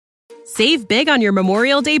Save big on your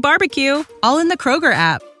Memorial Day barbecue, all in the Kroger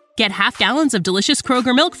app. Get half gallons of delicious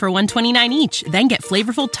Kroger milk for $1.29 each. Then get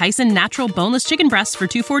flavorful Tyson natural boneless chicken breasts for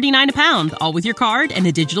 $2.49 a pound, all with your card and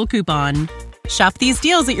a digital coupon. Shop these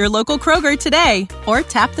deals at your local Kroger today, or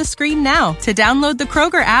tap the screen now to download the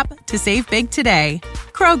Kroger app to save big today.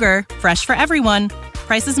 Kroger, fresh for everyone.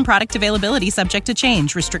 Prices and product availability subject to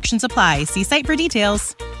change. Restrictions apply. See site for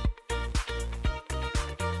details.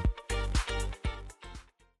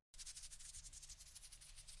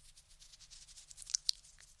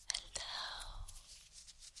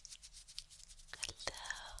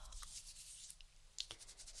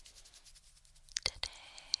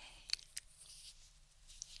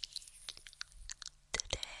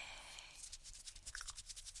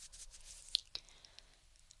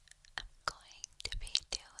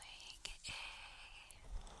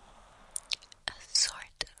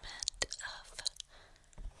 Sort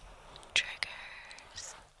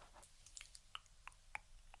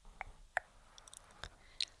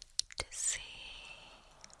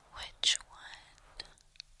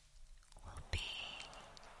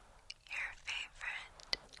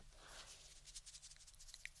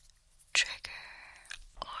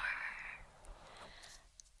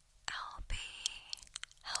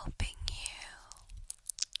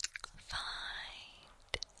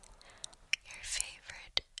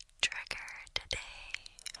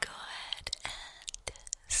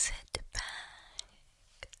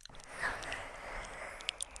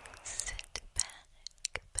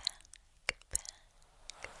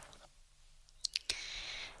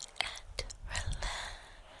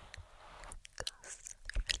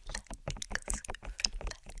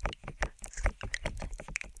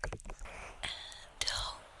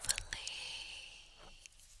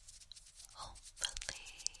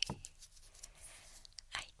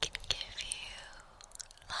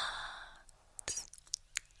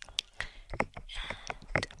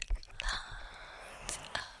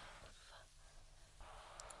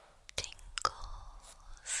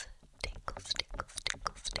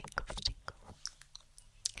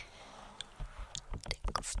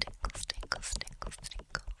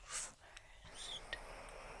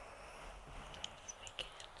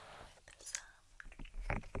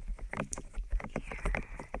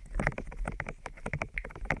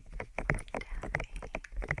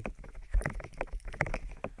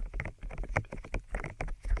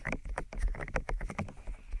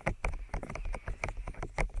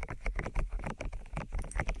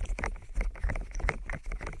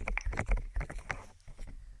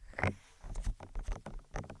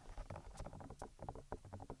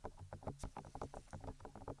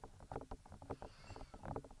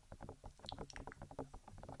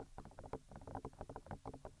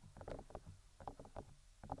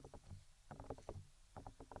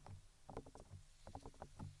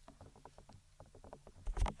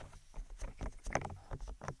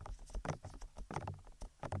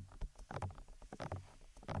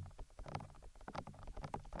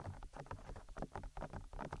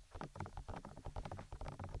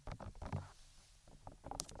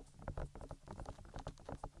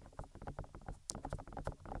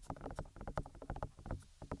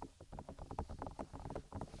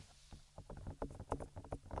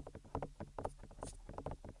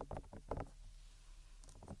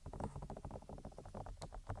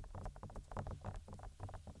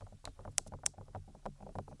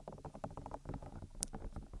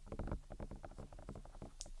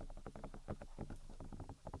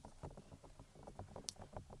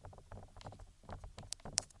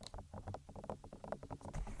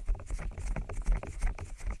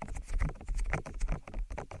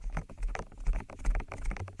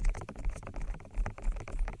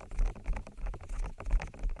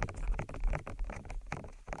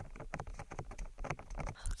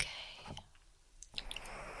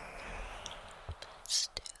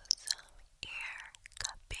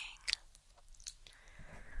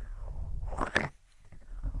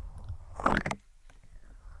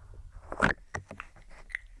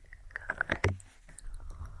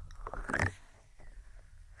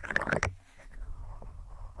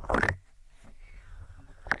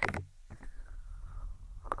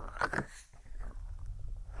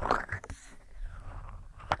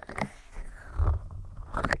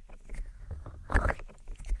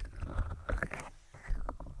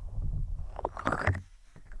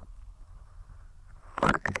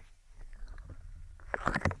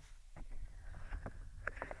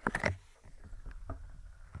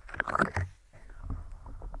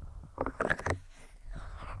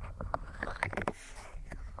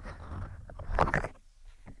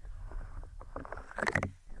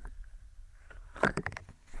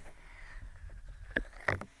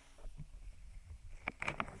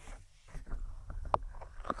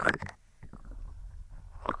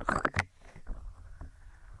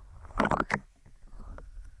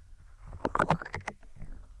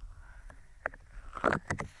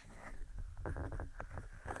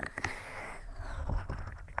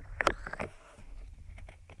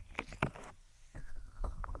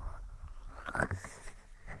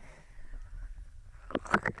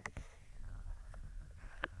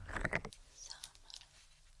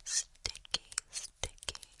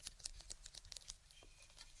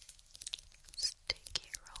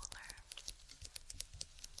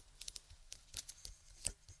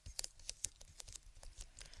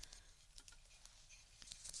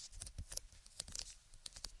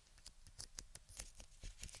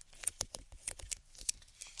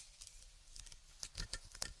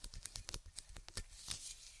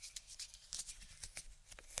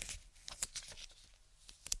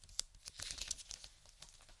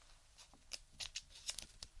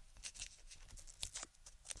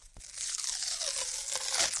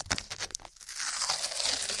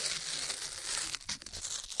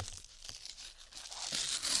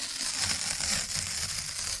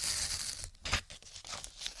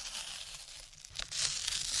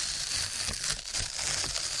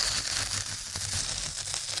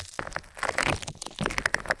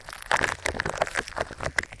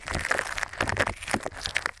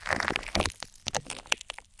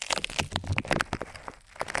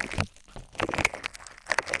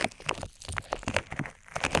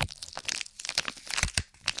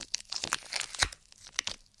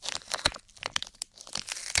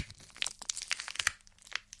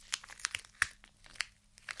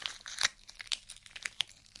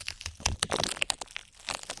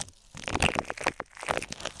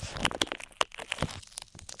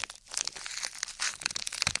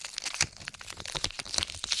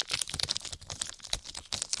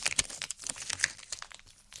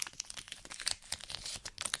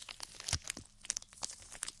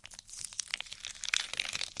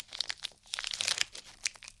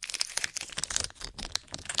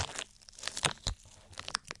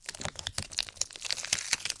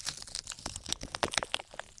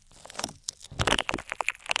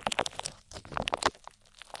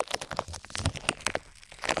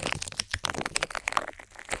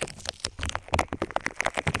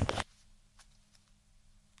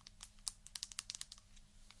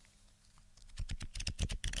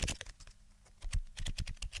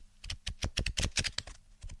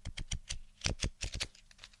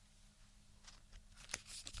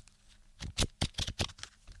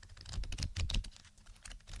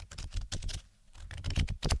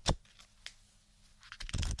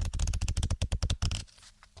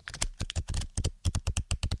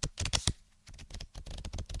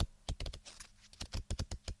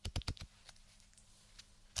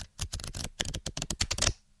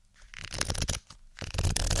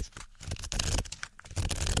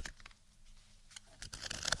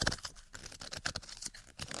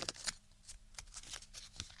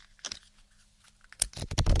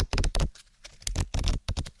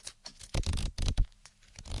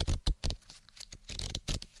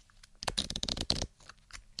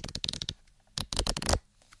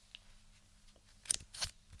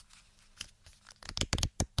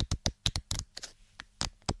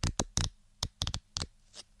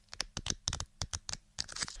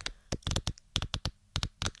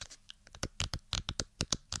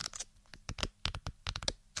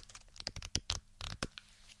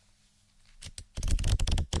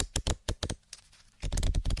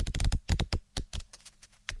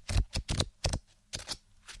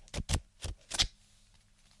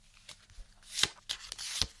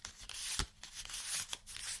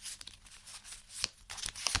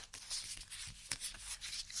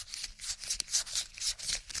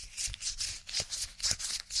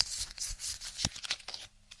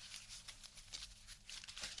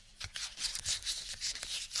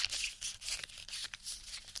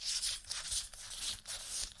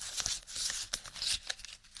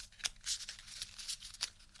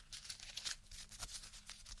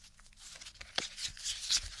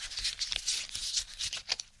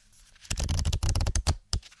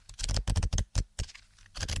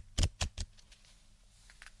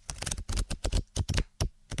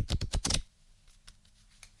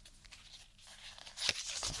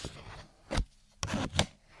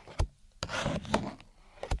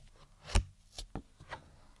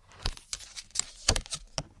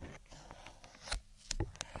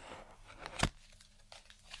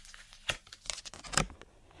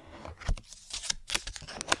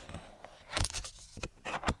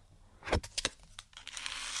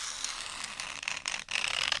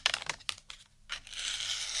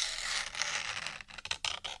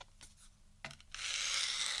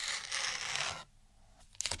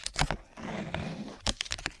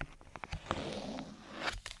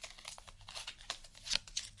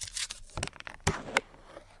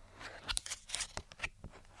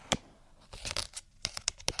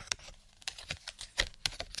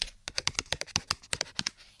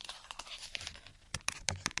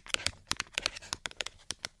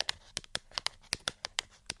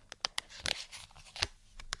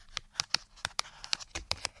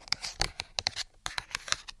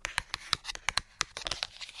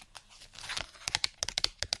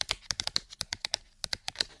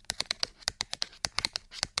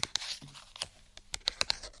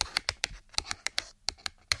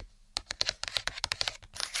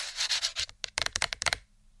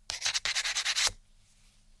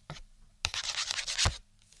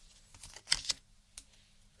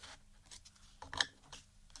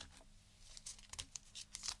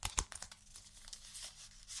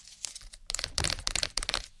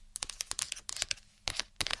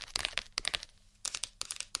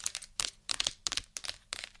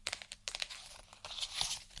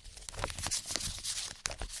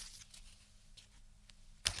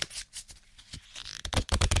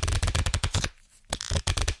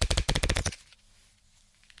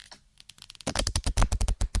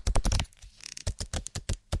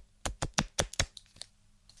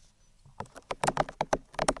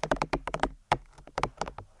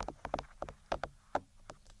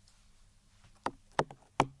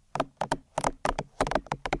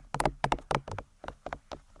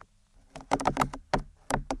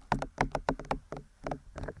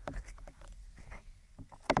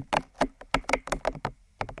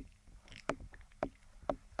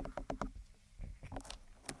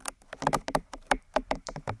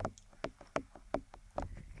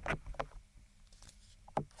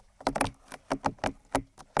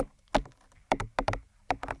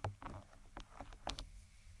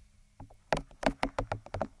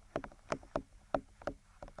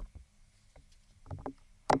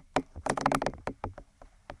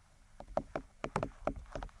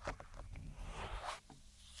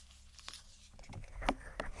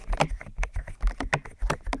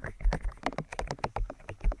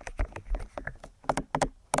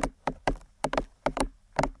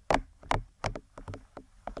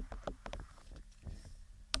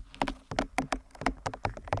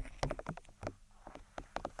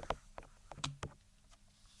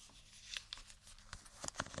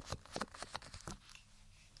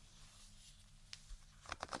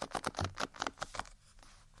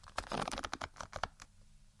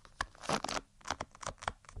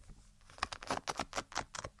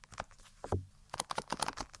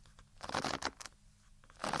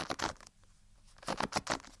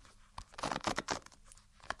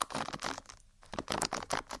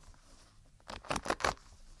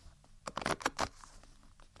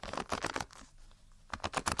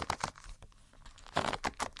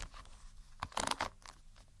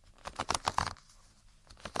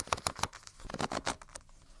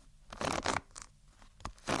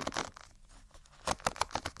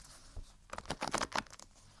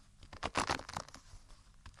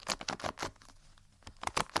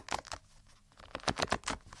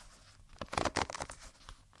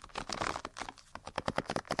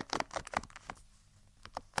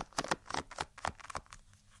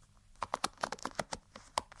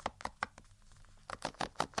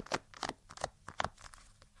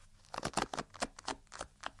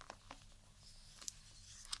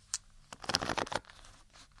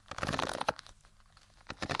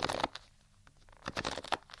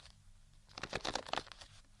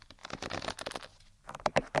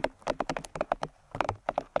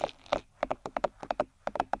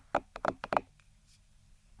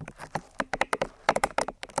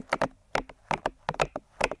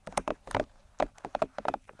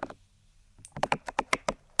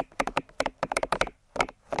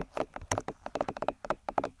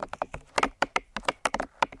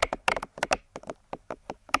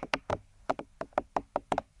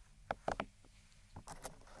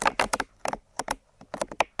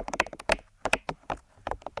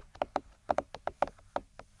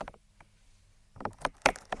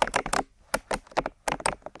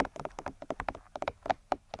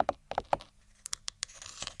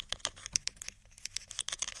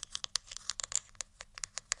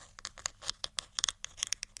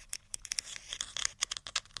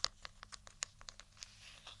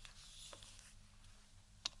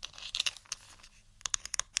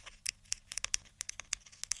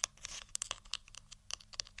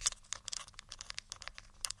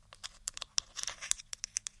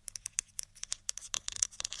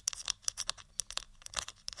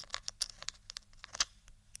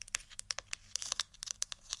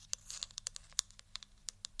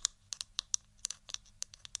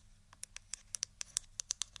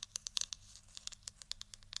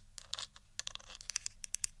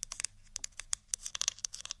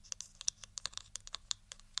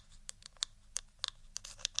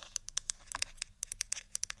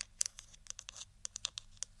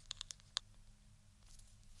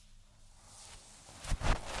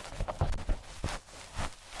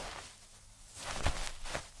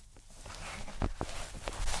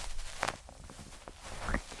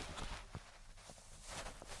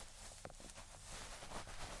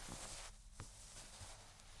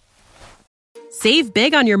Save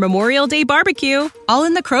big on your Memorial Day barbecue, all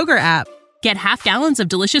in the Kroger app. Get half gallons of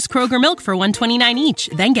delicious Kroger milk for $1.29 each.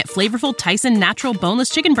 Then get flavorful Tyson natural boneless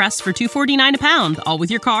chicken breasts for $2.49 a pound, all with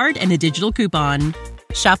your card and a digital coupon.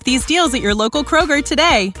 Shop these deals at your local Kroger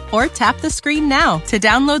today, or tap the screen now to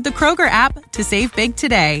download the Kroger app to save big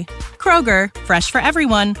today. Kroger, fresh for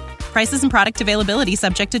everyone. Prices and product availability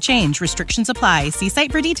subject to change. Restrictions apply. See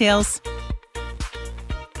site for details.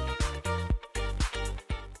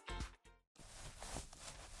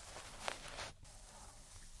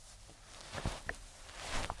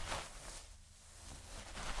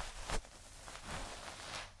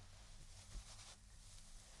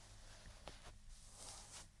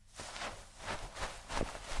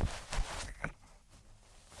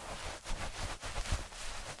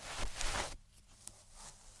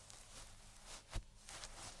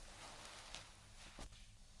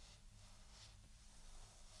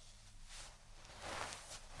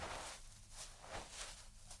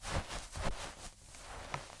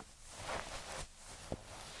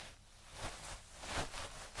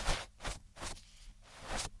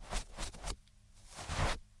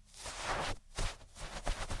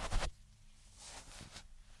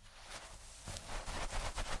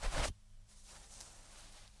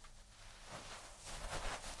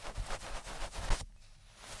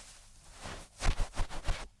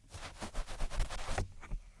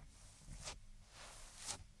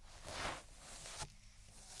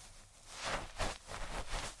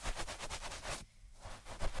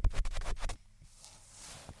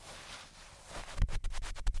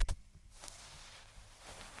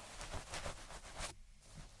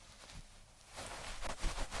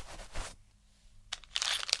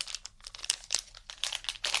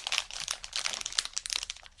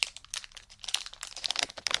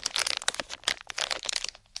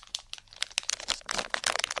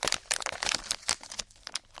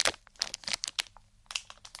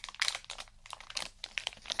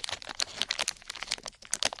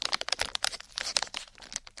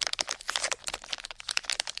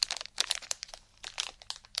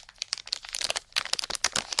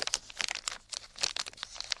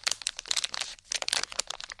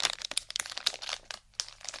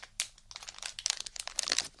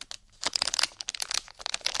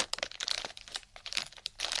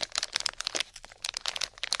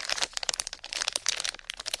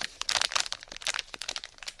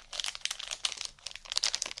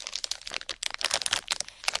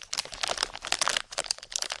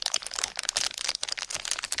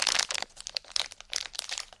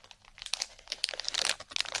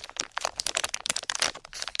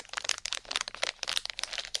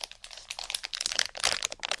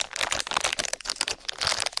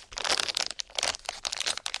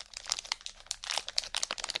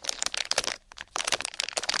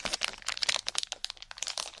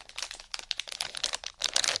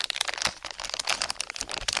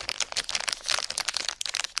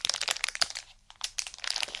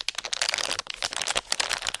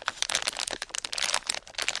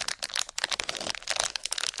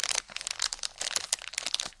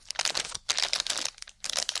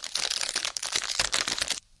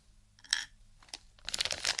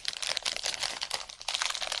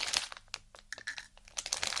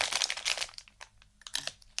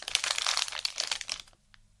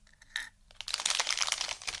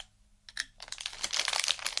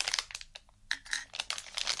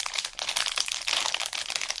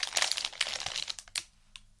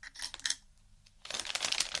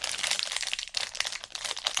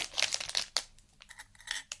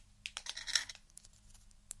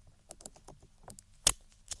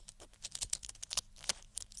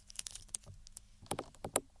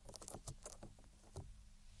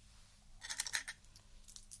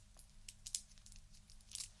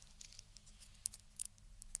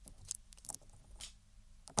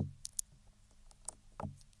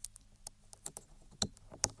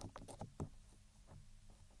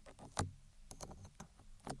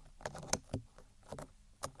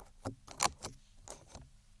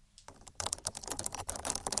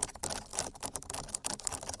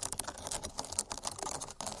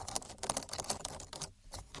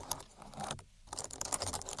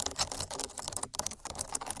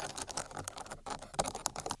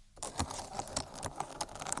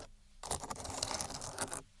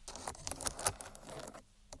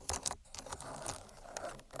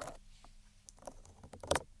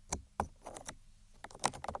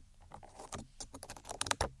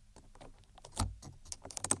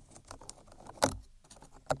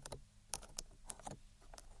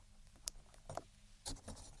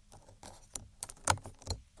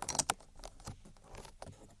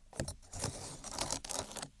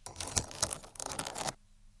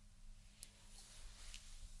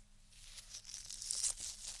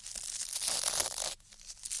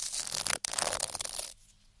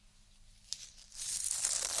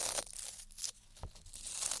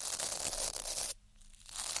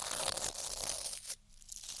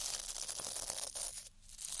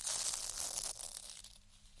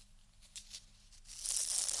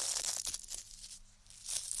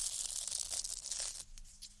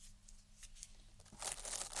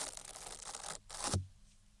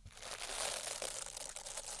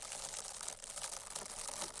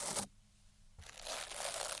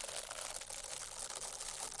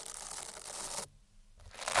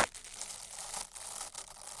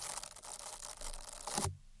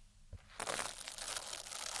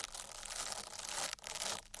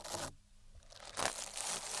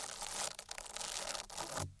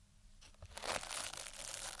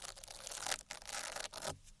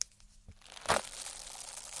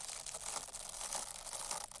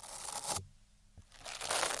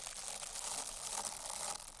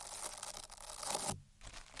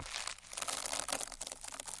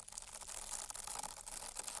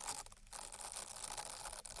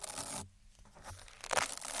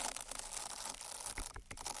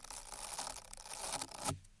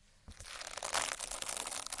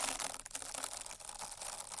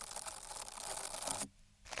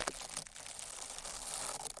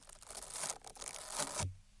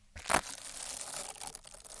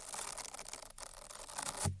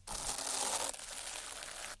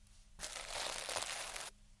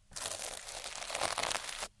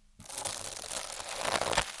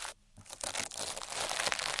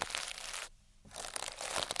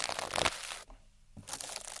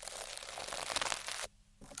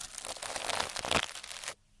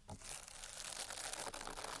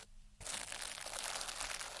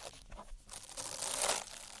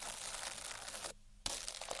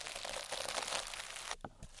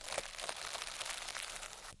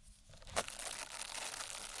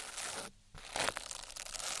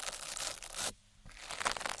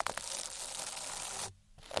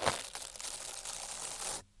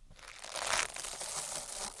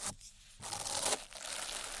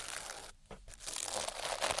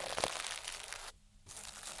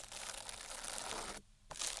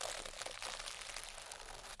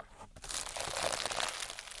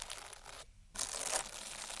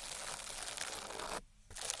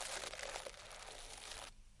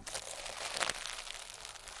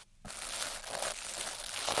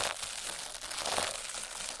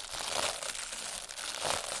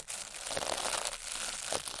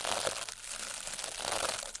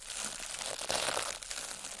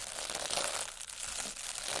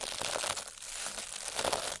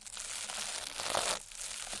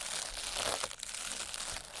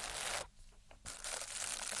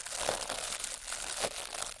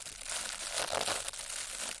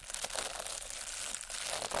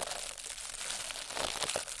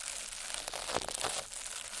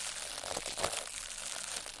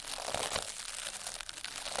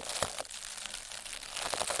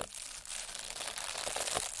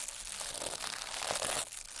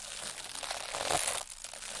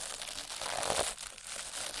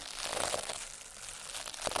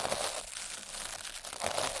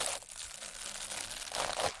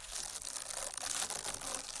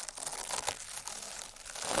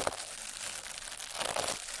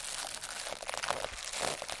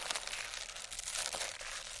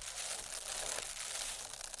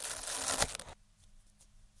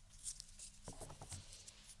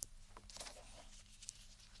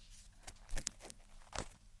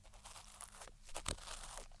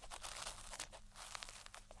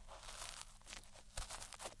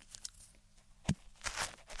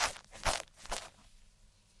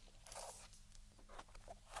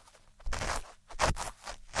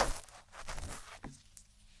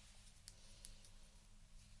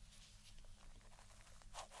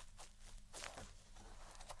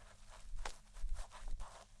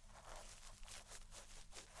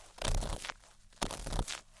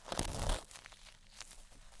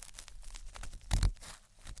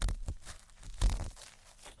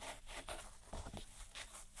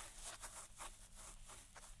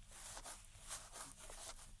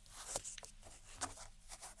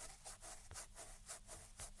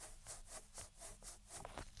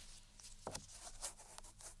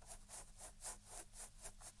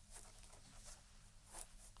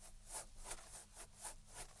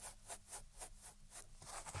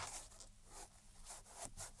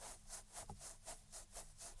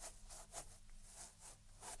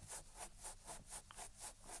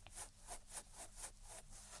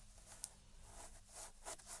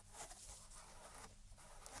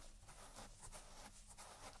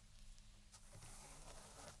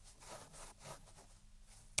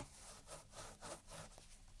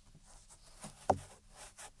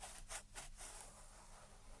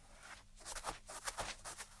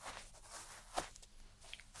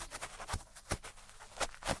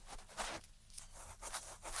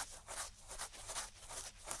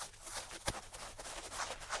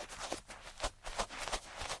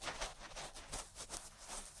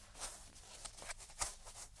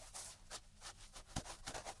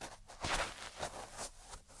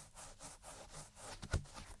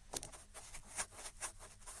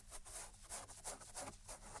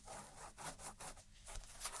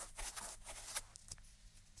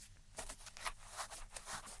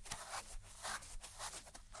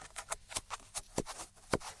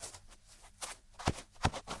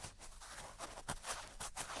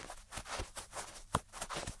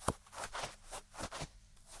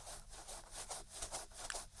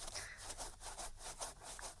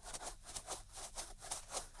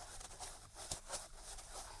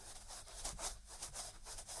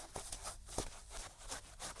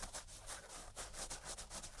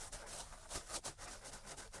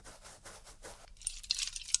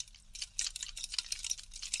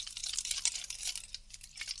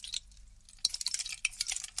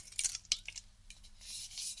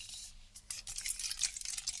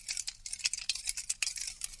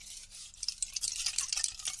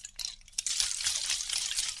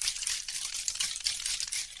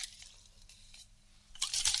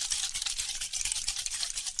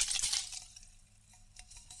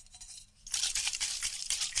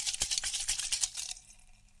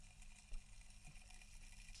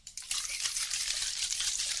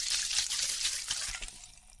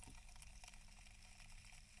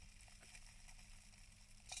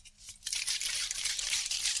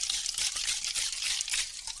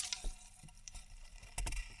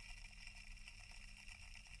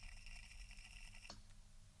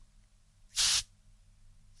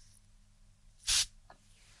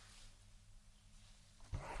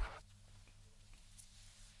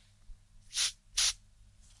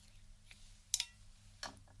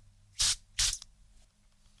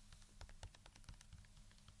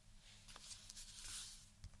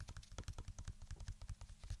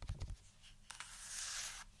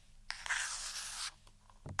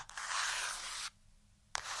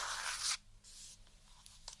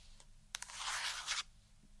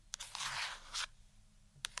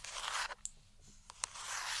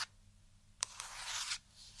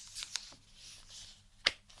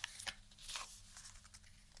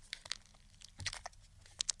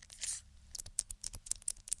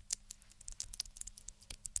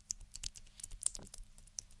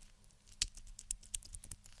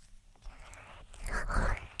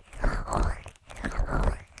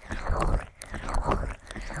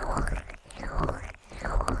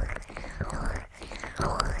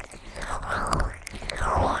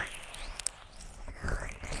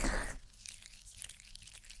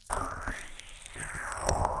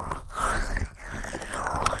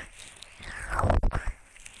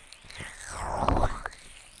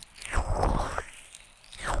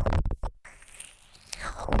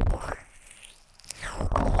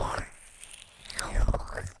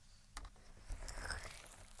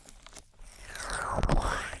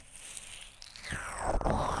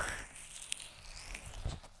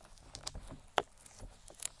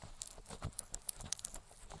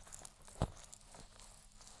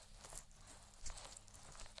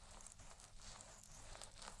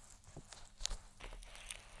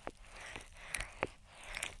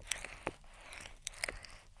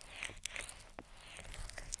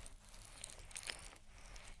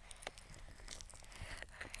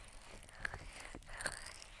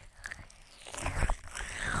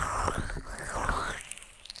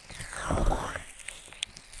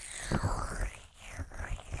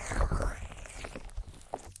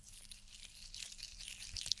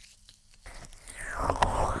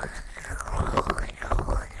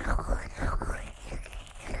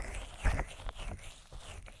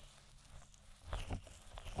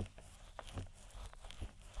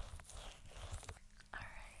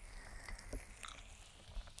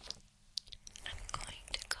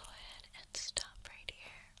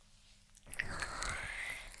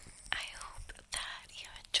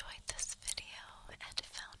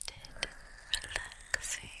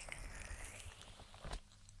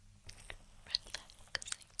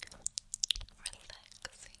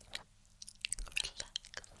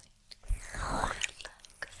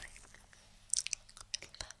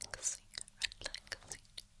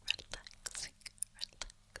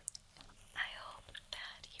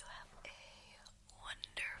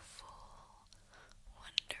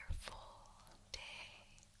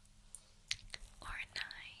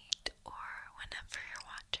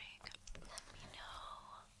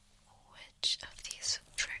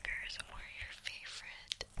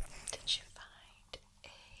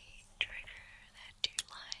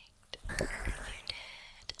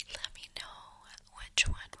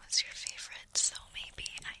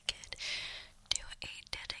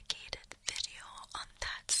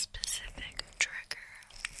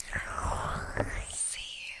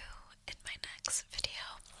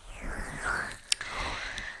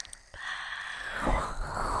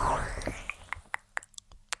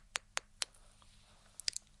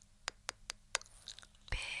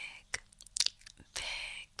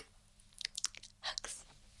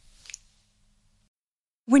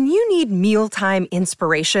 need mealtime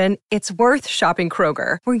inspiration, it's worth shopping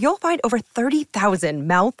Kroger, where you'll find over 30,000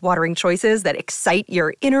 mouth-watering choices that excite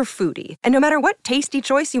your inner foodie. And no matter what tasty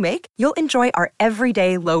choice you make, you'll enjoy our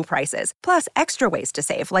everyday low prices, plus extra ways to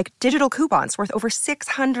save, like digital coupons worth over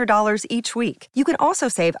 $600 each week. You can also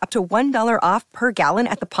save up to $1 off per gallon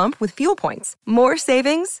at the pump with fuel points. More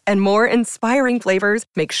savings and more inspiring flavors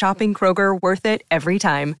make shopping Kroger worth it every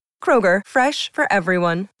time. Kroger, fresh for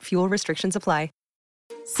everyone. Fuel restrictions apply.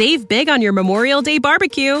 Save big on your Memorial Day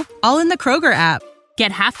barbecue, all in the Kroger app.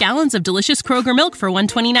 Get half gallons of delicious Kroger milk for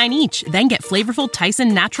 $1.29 each. Then get flavorful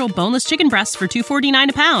Tyson natural boneless chicken breasts for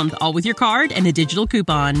 $2.49 a pound, all with your card and a digital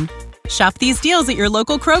coupon. Shop these deals at your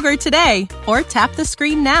local Kroger today, or tap the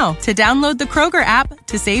screen now to download the Kroger app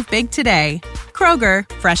to save big today. Kroger,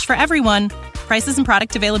 fresh for everyone. Prices and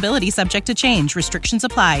product availability subject to change. Restrictions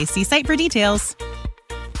apply. See site for details.